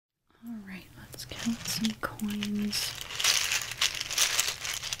let's count some coins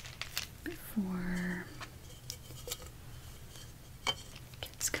before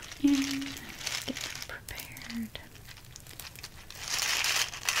kids come in. Get them prepared.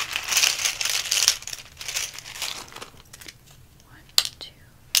 1, 2,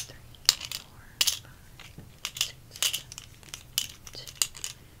 3, 4, 5, 6, 7,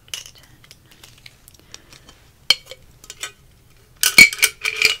 8, 10.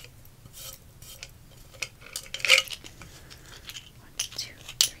 1, 2,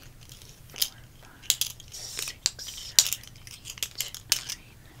 3, 4, 5, 6, 7, 8,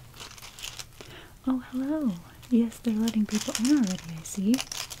 9. Oh, hello. Yes, they're letting people in already, I see. 10.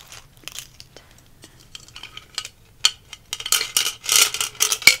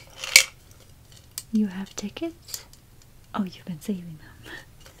 You have tickets? Oh, you've been saving them.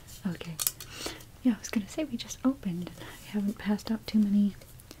 Okay. Yeah, I was gonna say we just opened and I haven't passed out too many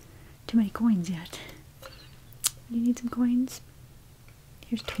coins yet. You need some coins?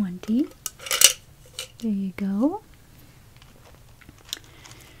 Here's 20. There you go.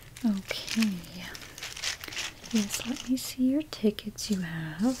 Okay. Yes, let me see your tickets you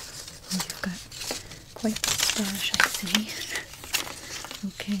have. Oh, you've got quite the stash, I see.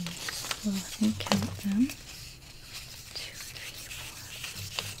 Okay, well, let me count them. 2,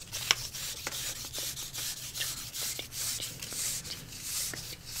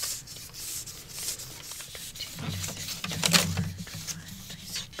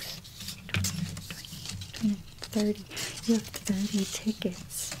 3, 30. You have 30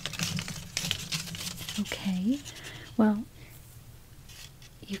 tickets. Okay, well,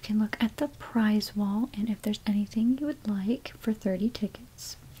 you can look at the prize wall, and if there's anything you would like for 30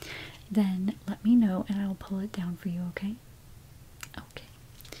 tickets, then let me know and I'll pull it down for you, okay? Okay.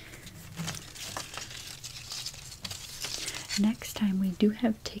 Next time we do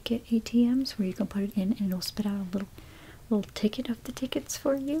have ticket ATMs where you can put it in and it'll spit out a little ticket of the tickets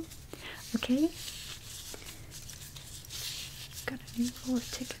for you. Okay? Got a new roll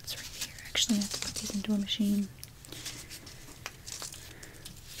of tickets right here. Actually, I have to put these into a machine.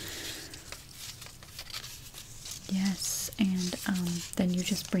 Yes, and then you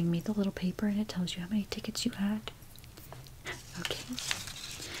just bring me the little paper and it tells you how many tickets you had. Okay.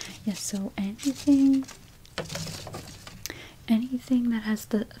 Yes, so anything that has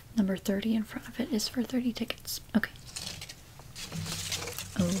the number 30 in front of it is for 30 tickets. Okay.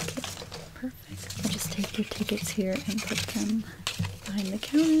 Okay, perfect. I'll just take your tickets here and put them behind the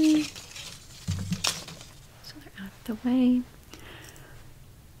counter so they're out of the way.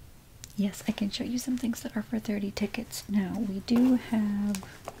 Yes, I can show you some things that are for 30 tickets. Now, we do have,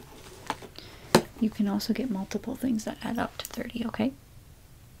 you can also get multiple things that add up to 30, okay?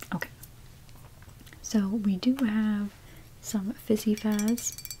 Okay. So, we do have some Fizzy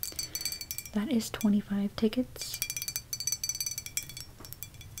Faz. That is 25 tickets.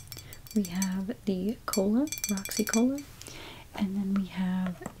 We have the Cola, Roxy Cola. And then we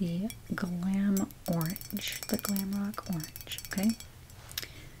have the Glam Orange, the Glam Rock Orange, okay?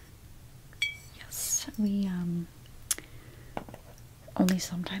 We only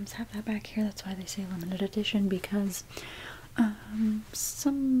sometimes have that back here. That's why they say limited edition, because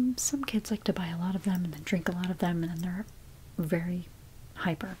some kids like to buy a lot of them and then drink a lot of them, and then they're very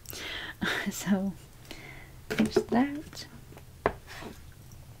hyper. So there's that.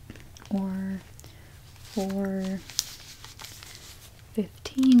 Or for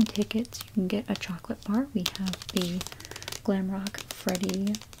 15 tickets you can get a chocolate bar. We have the Glamrock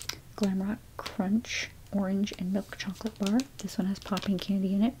Freddy Glamrock Crunch Orange and Milk Chocolate Bar. This one has popping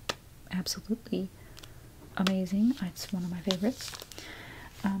candy in it. Absolutely amazing. It's one of my favorites.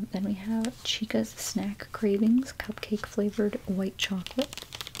 Then we have Chica's Snack Cravings Cupcake Flavored White Chocolate.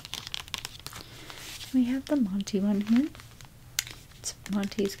 We have the Monty one here. It's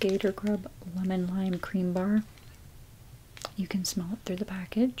Monty's Gator Grub Lemon Lime Cream Bar. You can smell it through the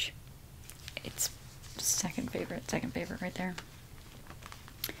package. It's second favorite right there.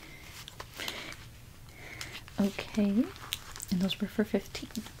 Okay, and those were for 15.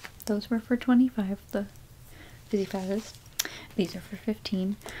 Those were for 25, the Fizzy Fazzes. These are for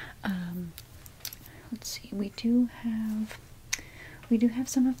 15. Let's see, we do have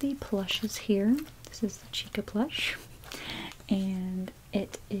some of the plushes here. This is the Chica plush, and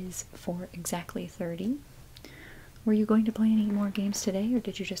it is for exactly 30. Were you going to play any more games today, or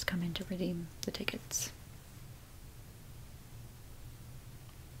did you just come in to redeem the tickets?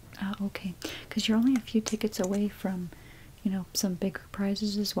 Okay, because you're only a few tickets away from, you know, some bigger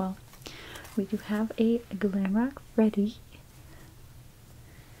prizes as well. We do have a Glamrock Freddy.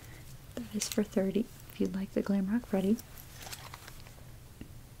 That is for 30, if you'd like the Glamrock Freddy.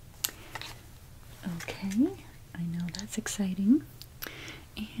 Okay, I know that's exciting.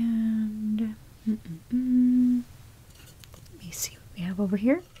 And let me see what we have over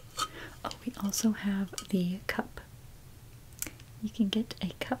here. Oh, we also have the cup. You can get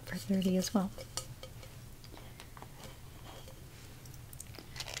a cup for 30 as well.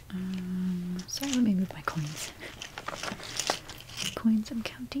 Sorry, let me move my coins. Coins I'm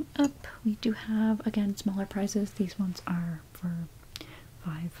counting up. We do have, again, smaller prizes. These ones are for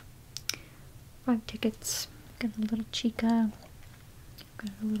five tickets. Got a little Chica.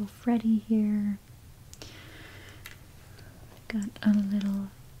 Got a little Freddy here. Got a little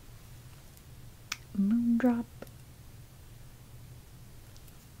Moondrop.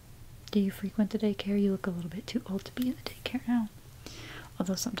 Do you frequent the daycare? You look a little bit too old to be in the daycare now.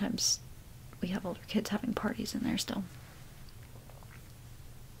 Although sometimes we have older kids having parties in there still.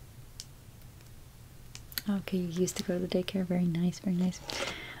 Okay, you used to go to the daycare. Very nice, very nice.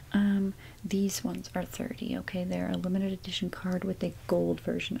 These ones are 30, okay? They're a limited edition card with a gold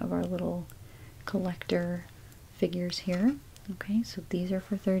version of our little collector figures here. Okay, so these are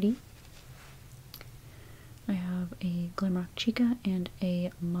for 30. I have a Glamrock Chica and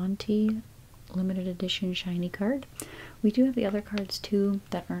a Monty limited edition shiny card. We do have the other cards too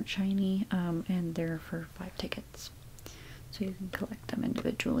that aren't shiny, and they're for 5 tickets. So you can collect them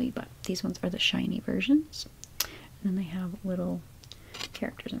individually, but these ones are the shiny versions. And then they have little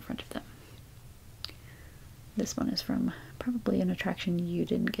characters in front of them. This one is from probably an attraction you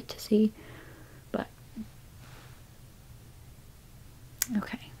didn't get to see, but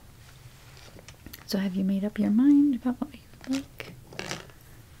okay. So have you made up your mind about what you would like?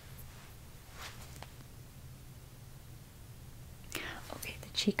 Okay, the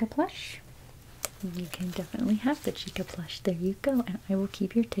Chica plush. You can definitely have the Chica plush. There you go. And I will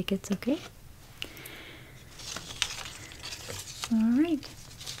keep your tickets, okay? Alright.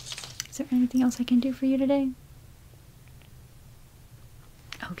 Is there anything else I can do for you today?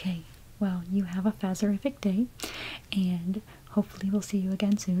 Okay. Well, you have a Fazerific day. And hopefully we'll see you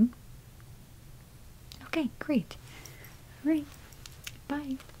again soon. Okay, great. Alright.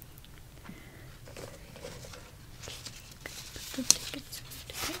 Bye. Put the tickets in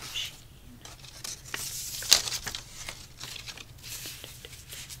the ticket machine.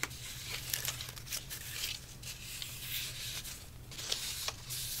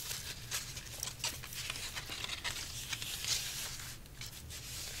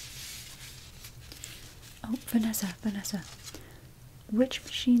 Oh, Vanessa. Which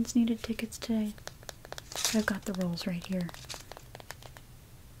machines needed tickets today? I've got the rolls right here.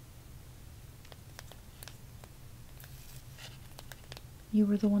 You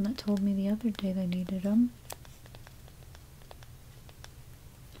were the one that told me the other day they needed them.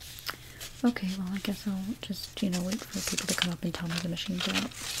 Okay, well I guess I'll just, wait for people to come up and tell me the machines are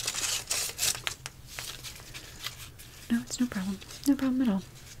out. No, it's no problem. No problem at all.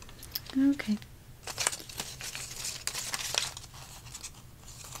 Okay.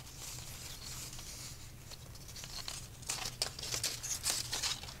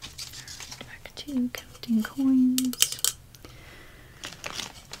 Back to counting coins.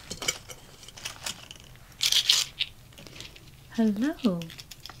 Hello.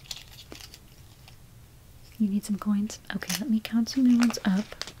 You need some coins? Okay, let me count some new ones up.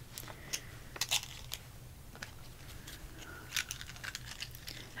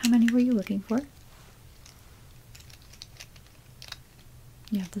 How many were you looking for?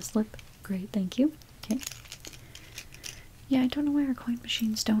 You have the slip? Great, thank you. Okay. Yeah, I don't know why our coin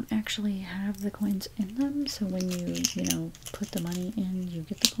machines don't actually have the coins in them, so when you, put the money in, you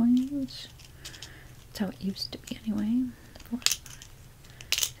get the coins. That's how it used to be anyway. 4, 5,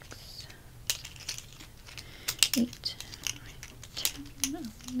 6, 7, 8, 9, 10,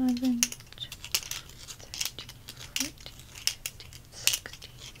 11, 12, 13, 14,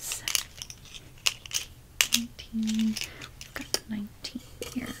 15, 16, 17, 18, 19. We've got 19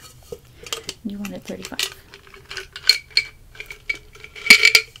 here. You wanted 35.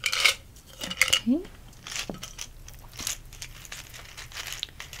 Okay.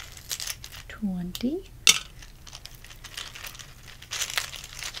 20.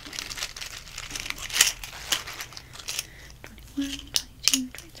 21, 22,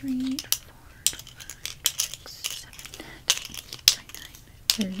 23, 24, 25, 26, 27, 28, 29,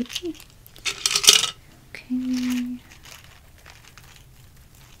 30. Okay.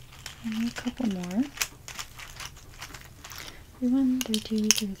 And a couple more. 31, 32,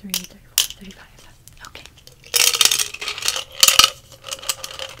 33, 34, 35. Okay.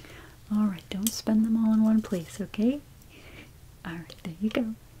 Alright, don't spend them all in one place, okay? Alright, there you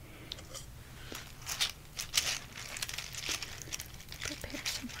go. Prepare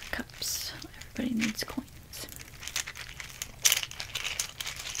some more cups. everybody needs coins.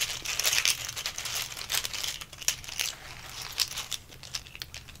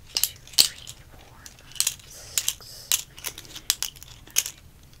 Two, three, four, five, six,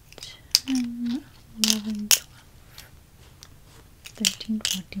 10, 11, 12, 13,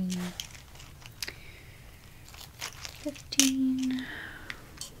 14, 15.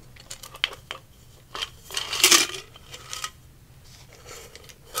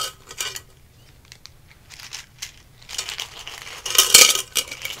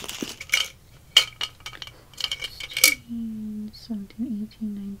 17,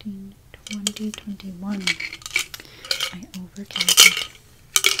 18, 19, 20, 21. I overcounted.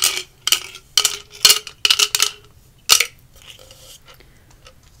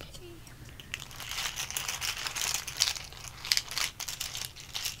 Okay.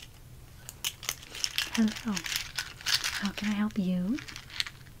 Hello. How can I help you?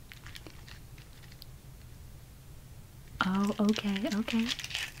 Oh, okay, okay.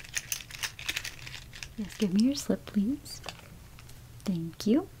 Yes, give me your slip, please. Thank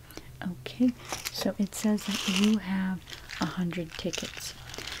you. Okay, so it says that you have 100 tickets,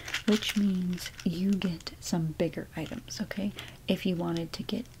 which means you get some bigger items, okay? If you wanted to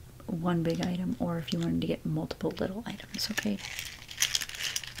get one big item or if you wanted to get multiple little items, okay?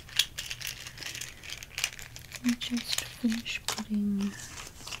 Let me just finish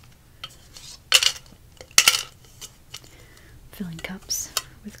filling cups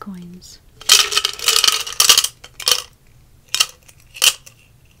with coins.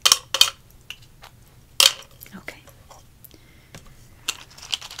 Okay.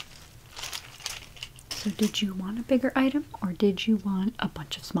 So did you want a bigger item or did you want a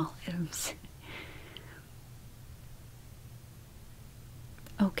bunch of small items?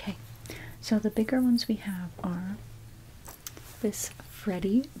 Okay. So the bigger ones we have are this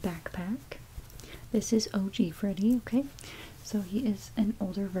Freddy backpack. This is OG Freddy, okay? So he is an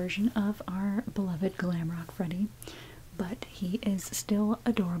older version of our beloved glam rock Freddy, but he is still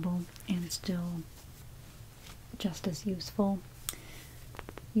adorable and still just as useful.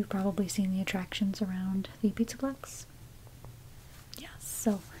 You've probably seen the attractions around the Pizzaplex. Yes,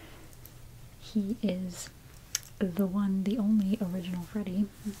 so he is the only original Freddy.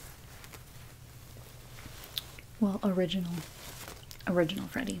 Well, original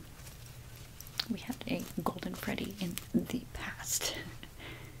Freddy. We had a golden Freddy in the past.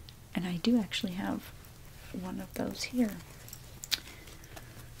 And I do actually have one of those here.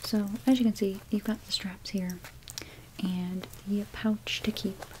 So, as you can see, you've got the straps here and the pouch to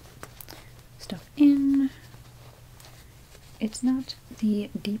keep stuff in. It's not the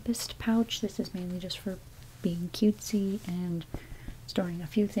deepest pouch. This is mainly just for being cutesy and storing a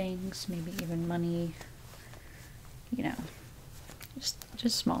few things, maybe even money, you know,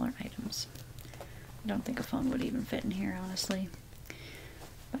 just smaller items. I don't think a phone would even fit in here, honestly.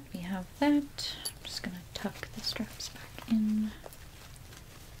 But we have that. I'm just gonna tuck the straps back in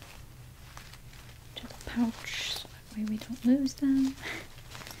to the pouch so that way we don't lose them.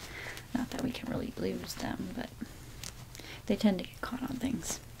 Not that we can really lose them, but they tend to get caught on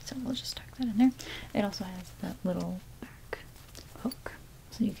things. So we'll just tuck that in there. It also has that little back hook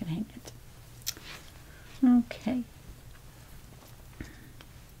so you can hang it. Okay.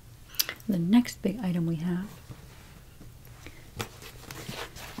 The next big item we have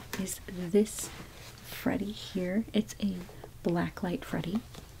is this Freddy here. It's a blacklight Freddy.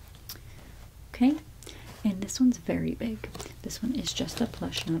 Okay, and this one's very big. This one is just a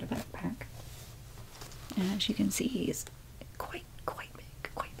plush, not a backpack. And as you can see, he's quite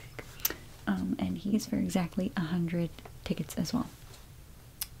big. And he's for exactly 100 tickets as well.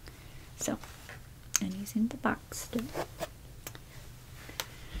 So, and he's in the box still.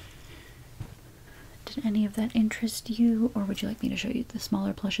 Did any of that interest you, or would you like me to show you the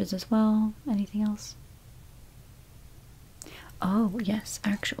smaller plushes as well? Anything else? Oh, yes,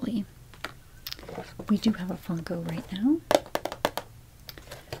 actually. We do have a Funko right now.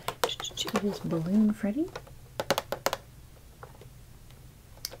 It is Balloon Freddy.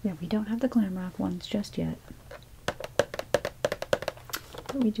 Yeah, we don't have the glam rock ones just yet.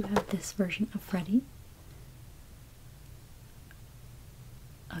 But we do have this version of Freddy.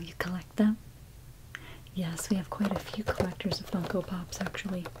 Oh, you collect them? Yes, we have quite a few collectors of Funko Pops,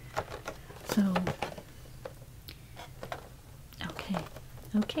 actually. So,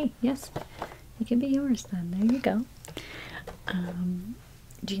 okay, yes, it can be yours then. There you go.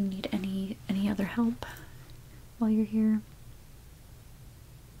 Do you need any other help while you're here?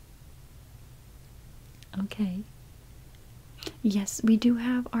 Okay. Yes, we do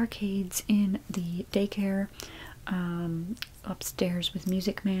have arcades in the daycare, upstairs with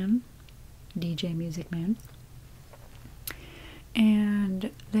Music Man. DJ Music Man.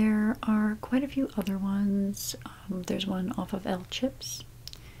 And there are quite a few other ones. There's one off of El Chips,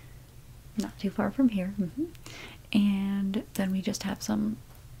 not too far from here. And then we just have some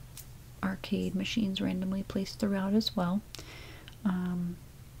arcade machines randomly placed throughout as well.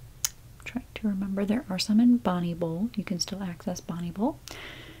 Trying to remember, there are some in Bonnie Bowl. You can still access Bonnie Bowl.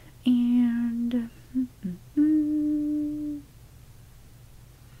 And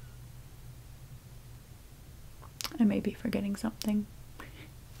I may be forgetting something,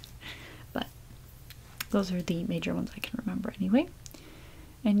 but those are the major ones I can remember anyway.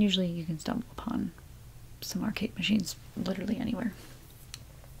 And usually you can stumble upon some arcade machines literally anywhere.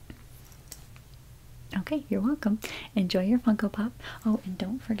 Okay, you're welcome. Enjoy your Funko Pop. Oh, and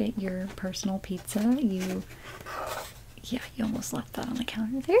don't forget your personal pizza. You almost left that on the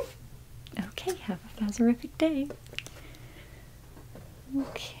counter there. Okay, have a Fazerific day.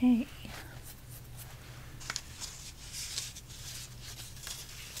 Okay.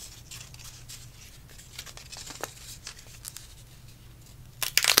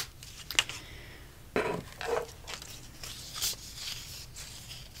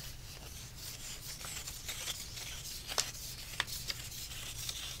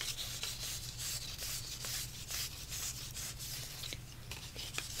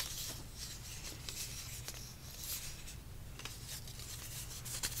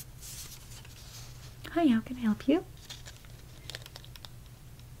 Hi, how can I help you?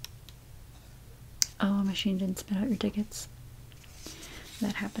 Oh, a machine didn't spit out your tickets.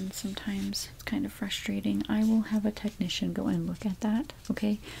 That happens sometimes. It's kind of frustrating. I will have a technician go and look at that,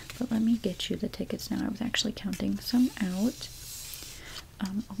 okay? But let me get you the tickets now. I was actually counting some out.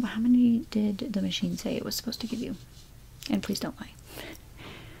 How many did the machine say it was supposed to give you? And please don't lie.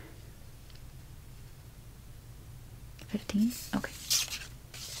 15? Okay.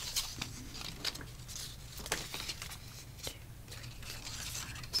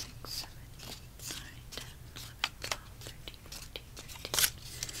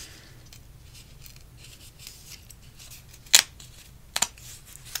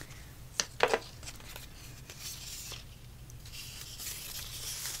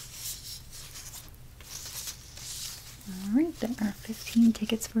 15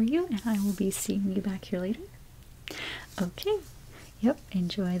 tickets for you, and I will be seeing you back here later. Okay, yep,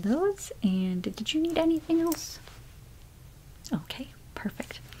 enjoy those. And did you need anything else? Okay,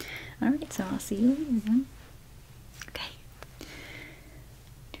 perfect. Alright, so I'll see you later then. Okay.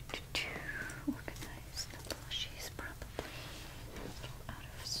 Organize the plushies, probably out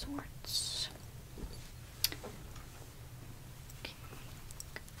of sorts. Okay,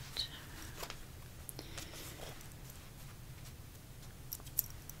 good.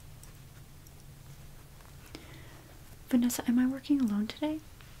 Vanessa, am I working alone today?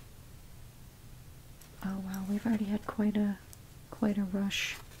 Oh wow, we've already had quite a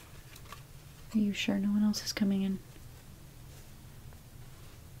rush. Are you sure no one else is coming in?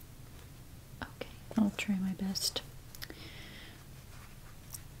 Okay, I'll try my best.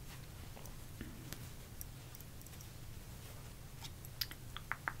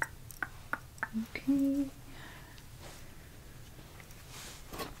 Okay.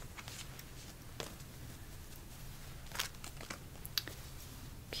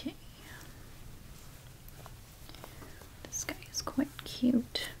 Okay. This guy is quite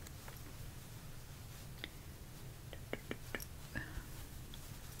cute.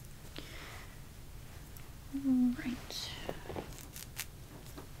 All right.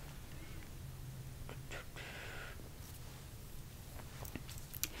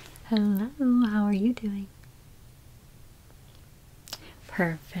 Hello, how are you doing?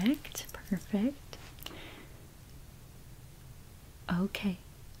 Perfect, perfect. Okay.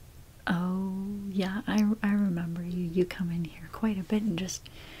 Oh, yeah, I remember you. You come in here quite a bit and just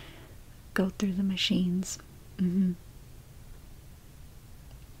go through the machines.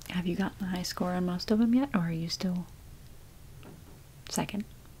 Have you gotten a high score on most of them yet, or are you still second?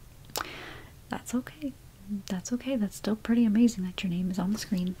 That's okay. That's okay. That's still pretty amazing that your name is on the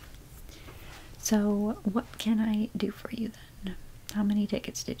screen. So, what can I do for you then? How many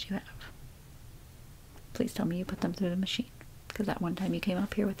tickets did you have? Please tell me you put them through the machine. Because that one time you came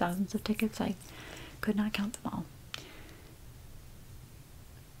up here with thousands of tickets, I could not count them all.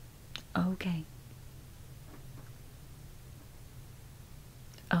 Okay.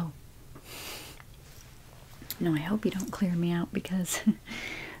 Oh. No, I hope you don't clear me out because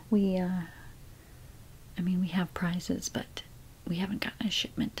we have prizes, but we haven't gotten a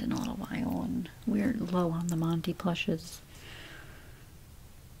shipment in a little while, and we're low on the Monty plushes.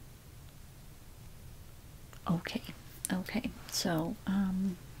 Okay, okay, so,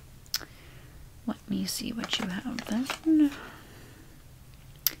 me see what you have then.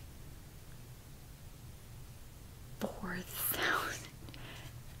 4,000.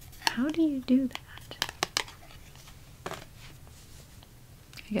 How do you do that?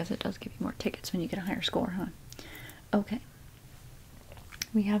 I guess it does give you more tickets when you get a higher score, huh? Okay.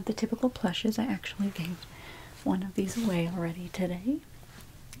 We have the typical plushes. I actually gave one of these away already today.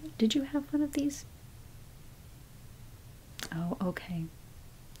 Did you have one of these? Oh, okay.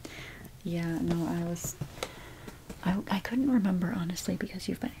 Yeah, no, I couldn't remember, honestly, because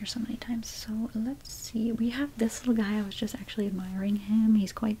you've been here so many times. So let's see. We have this little guy. I was just actually admiring him.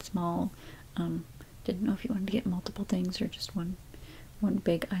 He's quite small. Didn't know if you wanted to get multiple things or just one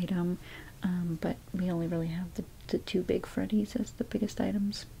big item. But we only really have the two big Freddys as the biggest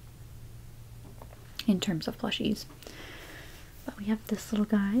items in terms of plushies. But we have this little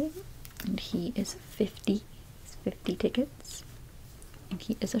guy, and he is 50. He's 50 tickets. And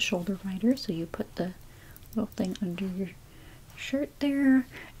he is a shoulder rider, so you put the little thing under your shirt there,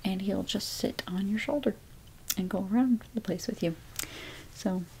 and he'll just sit on your shoulder and go around the place with you.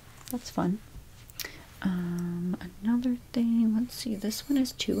 So that's fun. Another thing, let's see, this one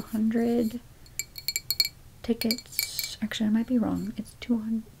is 200 tickets. Actually, I might be wrong. It's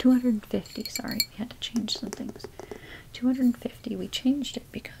 250. Sorry, we had to change some things. 250. We changed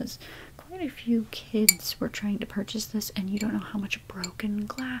it because quite a few kids were trying to purchase this, and you don't know how much broken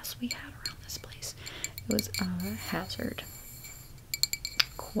glass we had around this place. It was a hazard.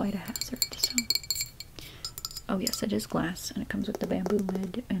 Quite a hazard, so. Oh yes, it is glass, and it comes with the bamboo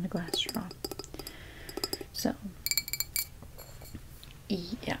lid and a glass straw. So,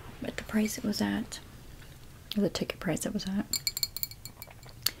 yeah, but the price it was at, the ticket price it was at,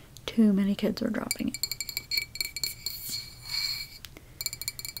 too many kids were dropping it.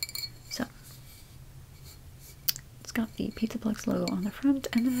 So, it's got the Pizzaplex logo on the front,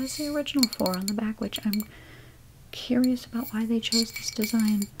 and it has the original 4 on the back, which I'm curious about why they chose this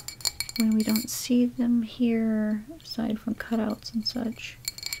design when we don't see them here, aside from cutouts and such.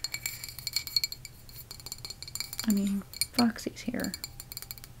 I mean, Foxy's here.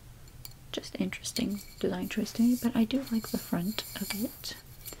 Just interesting design choice to me, but I do like the front of it.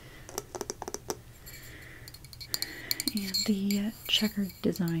 And the checkered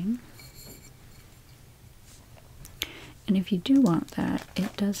design. And if you do want that,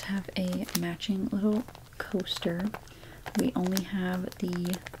 it does have a matching little coaster. We only have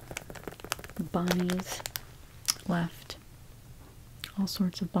the Bonnies left. All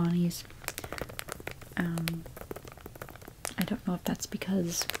sorts of Bonnies. I don't know if that's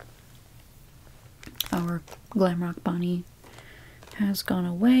because our Glam Rock Bonnie has gone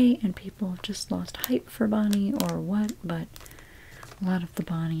away and people have just lost hype for Bonnie or what, but a lot of the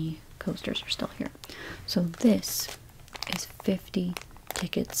Bonnie coasters are still here. So this is 50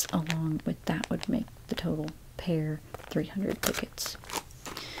 tickets along with that would make the total pair 300 tickets.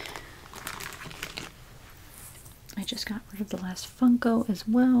 I just got rid of the last Funko as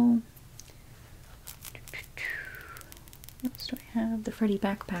well. What else do I have? The Freddy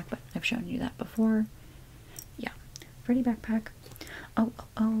backpack, but I've shown you that before. Yeah, Freddy backpack. Oh,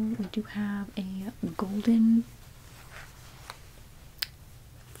 we do have a golden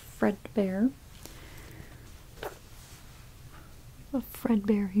Fredbear. A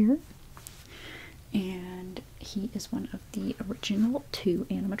Fredbear here. And he is one of the original 2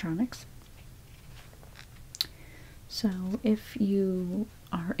 animatronics. So if you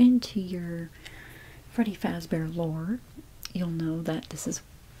are into your Freddy Fazbear lore, you'll know that this is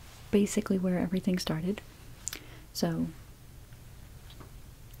basically where everything started. So,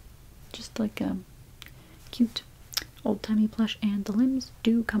 just like a cute old-timey plush, and the limbs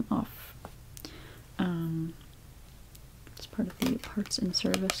do come off. It's part of the parts and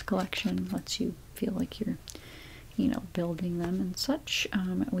service collection, lets you feel like you're, you know, building them and such.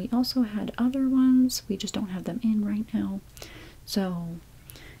 We also had other ones, we just don't have them in right now. So,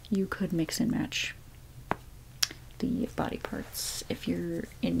 you could mix and match the body parts if you're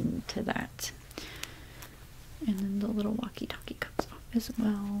into that. And then the little walkie-talkie comes off as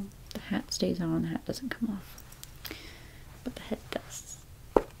well. The hat stays on, the hat doesn't come off, but the head does.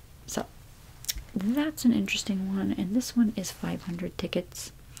 So that's an interesting one, and this one is 500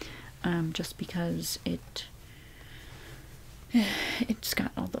 tickets, just because it's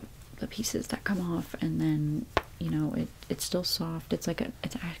got all the pieces that come off, and then, you know, it's still soft. It's like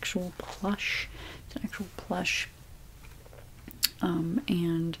it's actual plush. It's an actual plush.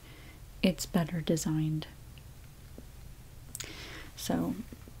 And it's better designed. So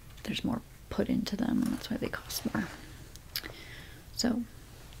there's more put into them, and that's why they cost more. So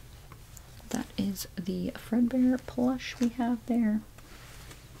that is the Fredbear plush we have there.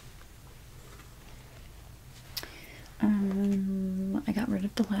 rid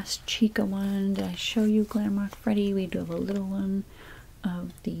of the last Chica one. Did I show you Glamrock Freddy? We do have a little one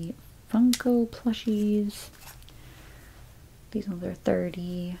of the Funko plushies. These ones are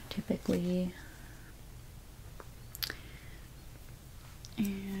 30 typically.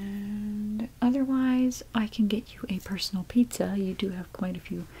 And otherwise, I can get you a personal pizza. You do have quite a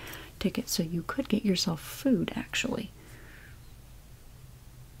few tickets, so you could get yourself food, actually.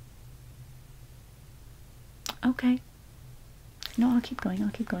 Okay. No, I'll keep going. I'll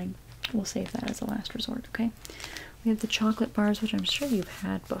keep going. We'll save that as a last resort, okay? We have the chocolate bars, which I'm sure you've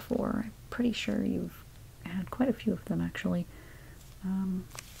had before. I'm pretty sure you've had quite a few of them, actually.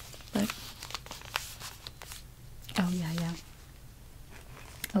 But... oh, yeah.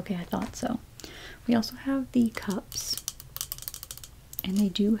 Okay, I thought so. We also have the cups, and they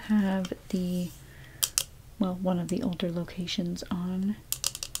do have the, well, one of the older locations on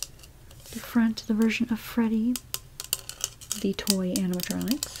the front, the version of Freddy, the toy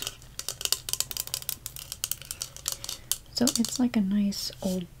animatronics. So it's like a nice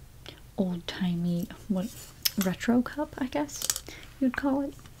old-timey, what, retro cup, I guess you'd call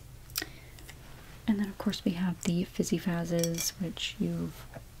it. And then, of course, we have the Fizzy Fazzes, which you've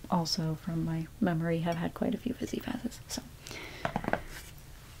also, from my memory, have had quite a few Fizzy Fazzes. So,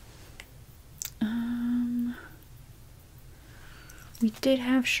 we did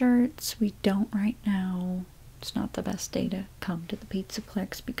have shirts. We don't right now. It's not the best day to come to the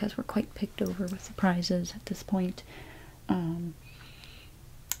Pizzaplex because we're quite picked over with the prizes at this point.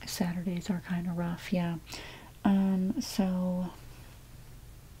 Saturdays are kind of rough, yeah. So...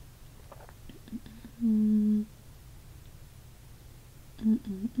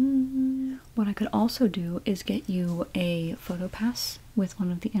 what I could also do is get you a photo pass with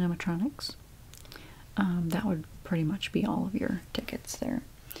one of the animatronics. That would pretty much be all of your tickets there.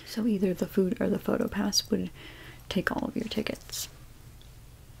 So either the food or the photo pass would take all of your tickets.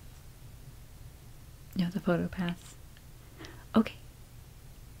 No, the photo pass. Okay.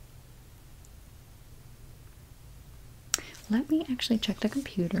 Let me actually check the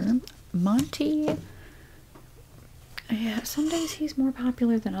computer. Monty, yeah, some days he's more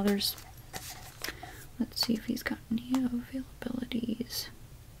popular than others. Let's see if he's got any availabilities.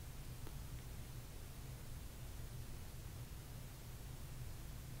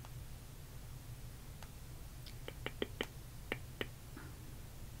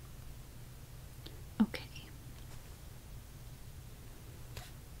 Okay.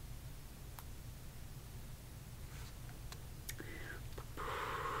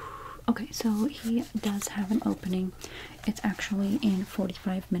 Okay, so he does have an opening. It's actually in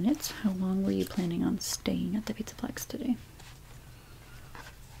 45 minutes. How long were you planning on staying at the Pizzaplex today?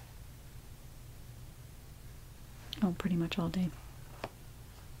 Oh, pretty much all day.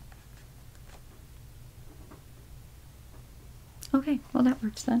 Okay, well that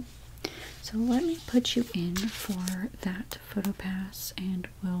works then. So let me put you in for that photo pass and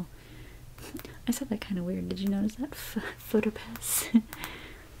we'll... I said that kind of weird. Did you notice that? Photo pass?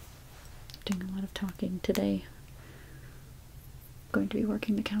 Doing a lot of talking today. Going to be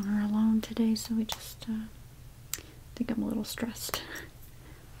working the counter alone today, so I just think I'm a little stressed.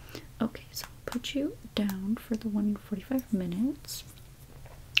 Okay, so I'll put you down for the 1 in 45 minutes.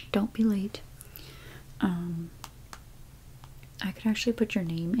 Don't be late. I could actually put your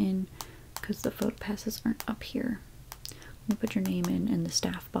name in because the photo passes aren't up here. Let me put your name in and the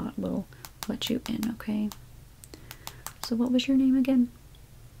staff bot will let you in, okay? So what was your name again?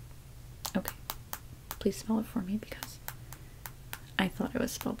 Okay, please spell it for me because I thought it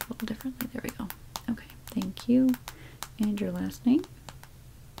was spelled a little differently. There we go. Okay, thank you. And your last name?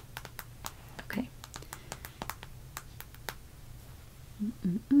 Okay.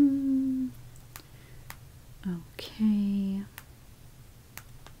 Okay.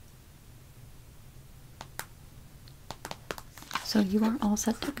 So you are all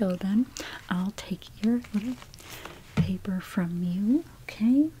set to go then. I'll take your little paper from you,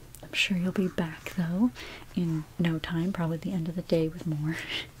 okay? I'm sure you'll be back though in no time, probably the end of the day with more.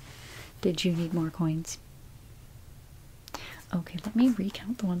 Did you need more coins? Okay, let me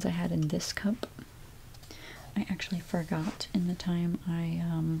recount the ones I had in this cup. I actually forgot in the time I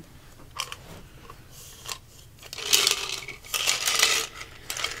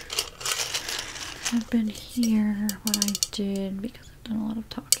have been here what I did because I've done a lot of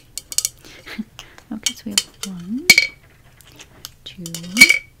talking. Okay, so we have 1, 2,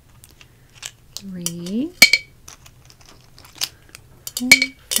 3, 4,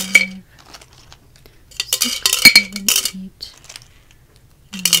 5, 6, 7, 8,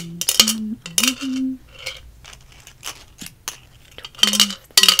 9, 10, 11, 12,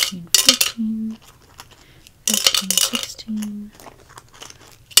 13, 14, 15, 16,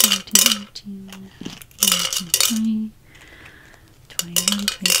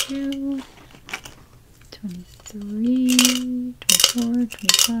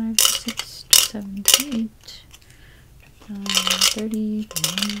 25, 26, 27, 28, 30,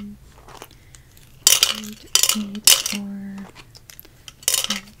 31, 38, 4,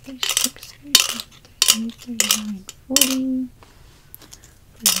 36, 37, 38, 39, 40,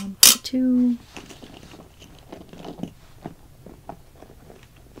 41, 42.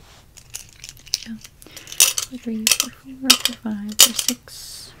 Yeah. 43, 44, 45,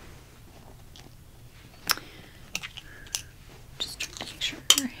 46. Just trying to make sure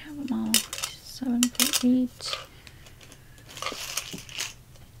I have them all. 7, 8.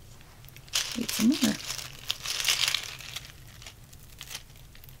 Wait some more.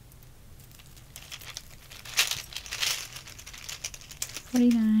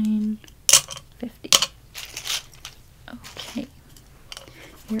 49, 50. Okay.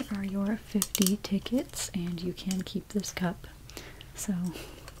 Here are your 50 tickets, and you can keep this cup. So,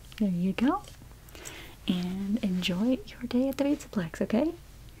 there you go. And enjoy your day at the Pizzaplex, okay?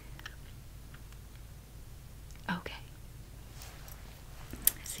 Okay.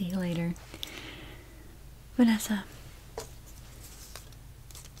 See you later. Vanessa,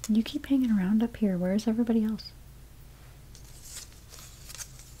 you keep hanging around up here. Where's everybody else?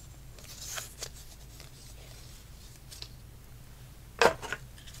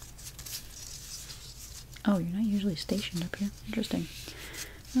 Oh, you're not usually stationed up here. Interesting.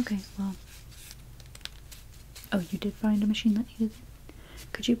 Okay, well. Oh, you did find a machine that needed it?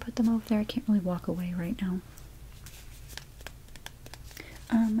 Could you put them over there? I can't really walk away right now.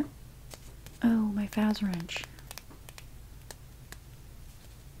 Oh, my Faz wrench.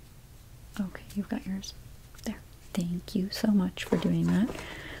 Okay, you've got yours. There. Thank you so much for doing that.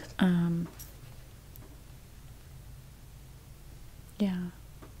 Yeah.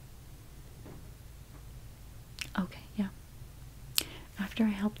 Okay, yeah. After I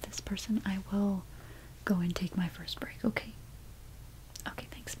help this person, I will go and take my first break, okay? Okay,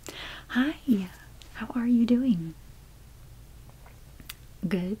 thanks. Hi, how are you doing?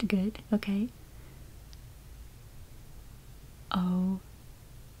 Good, good, okay. Oh,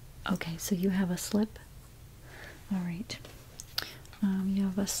 okay, so you have a slip? Alright. You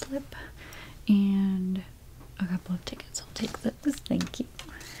have a slip and a couple of tickets. I'll take those, thank you.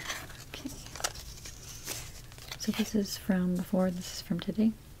 Okay. So this is from before, this is from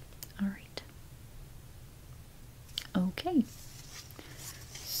today? Alright. Okay.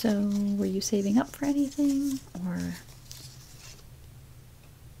 So, were you saving up for anything, or?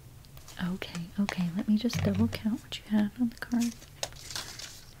 Okay, okay, let me just double count what you have on the card. 1,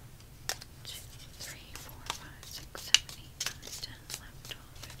 2, 3, 4, 5, 6, 7, 8, 9, 10, 11, 12,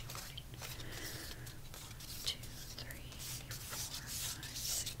 13, 14. 1, 2, 3, 4, 5,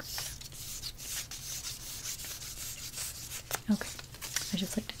 6. Okay, I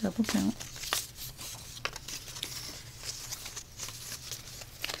just like to double count.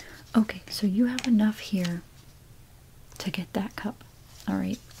 Okay, so you have enough here to get that cup.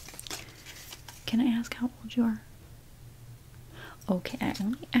 Alright. Can I ask how old you are? Okay, I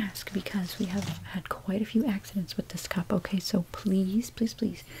only ask because we have had quite a few accidents with this cup. Okay, so please, please,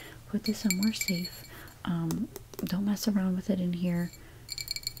 please put this somewhere safe. Don't mess around with it in here.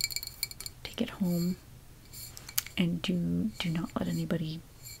 Take it home. And do not let anybody,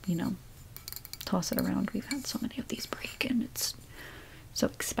 you know, toss it around. We've had so many of these break, and it's so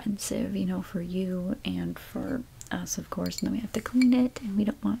expensive, you know, for you and for us, of course, and then we have to clean it, and we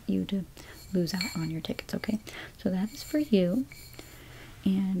don't want you to lose out on your tickets, okay? So that is for you.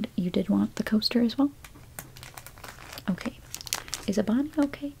 And you did want the coaster as well? Okay. Is a Bonnie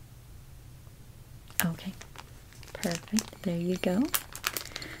okay? Okay. Perfect. There you go.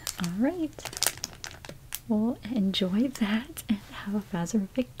 Alright. Well, enjoy that and have a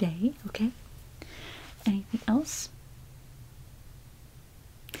Fazerific day, okay? Anything else?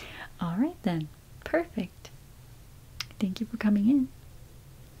 Alright then. Perfect. Thank you for coming in.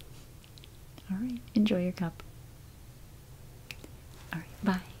 Alright, enjoy your cup. Alright,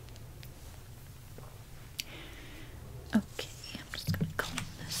 bye. Okay, I'm just gonna clean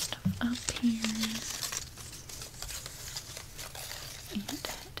this stuff up here. And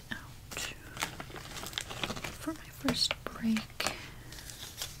head out for my first break. I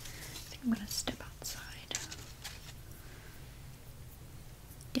think I'm gonna step outside.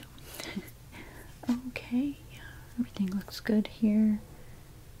 Yeah. Okay, everything looks good here.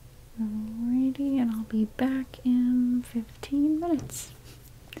 Alrighty, and I'll be back in 15 minutes.